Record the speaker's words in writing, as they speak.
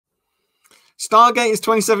Stargate is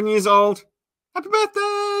 27 years old. Happy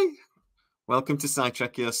birthday! Welcome to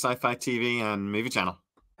SciTrek, your sci-fi TV and movie channel.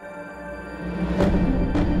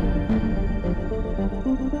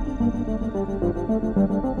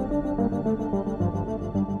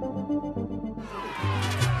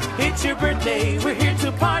 It's your birthday, we're here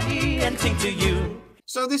to party and sing to you.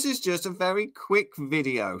 So this is just a very quick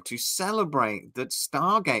video to celebrate that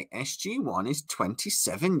Stargate SG1 is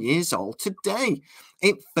 27 years old today.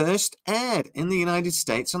 It first aired in the United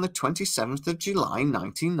States on the 27th of July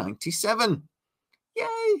 1997.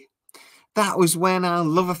 Yay! That was when our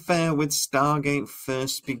love affair with Stargate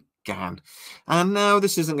first began. And now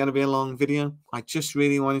this isn't going to be a long video. I just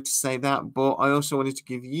really wanted to say that, but I also wanted to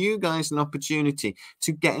give you guys an opportunity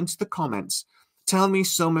to get into the comments. Tell me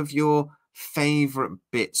some of your favorite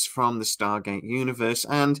bits from the Stargate universe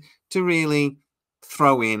and to really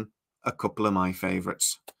throw in a couple of my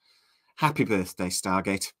favorites. Happy birthday,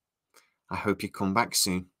 Stargate. I hope you come back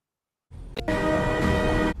soon.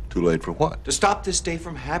 Too late for what? To stop this day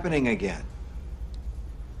from happening again.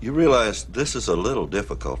 You realize this is a little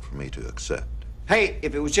difficult for me to accept. Hey,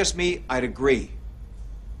 if it was just me, I'd agree.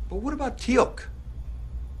 But what about Teal'c?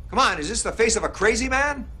 Come on, is this the face of a crazy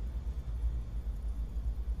man?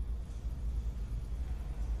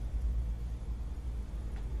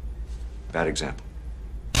 Bad example.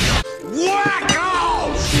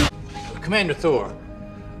 Wacko! Commander Thor,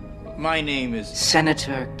 my name is...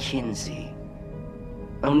 Senator Kinsey.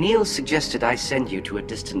 O'Neill suggested I send you to a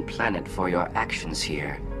distant planet for your actions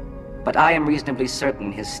here. But I am reasonably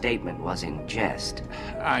certain his statement was in jest.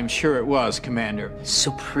 I'm sure it was, Commander.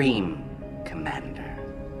 Supreme Commander.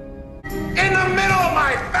 In the middle of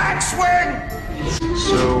my backswing!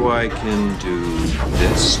 So I can do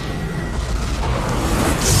this.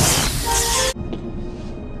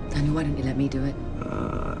 Honey, why don't you let me do it?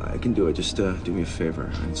 I can do it. Just do me a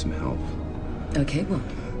favor. I need some help. Okay, well.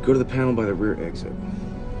 Go to the panel by the rear exit.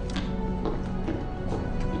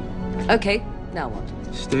 Okay, now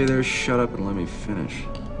what? Stay there, shut up, and let me finish.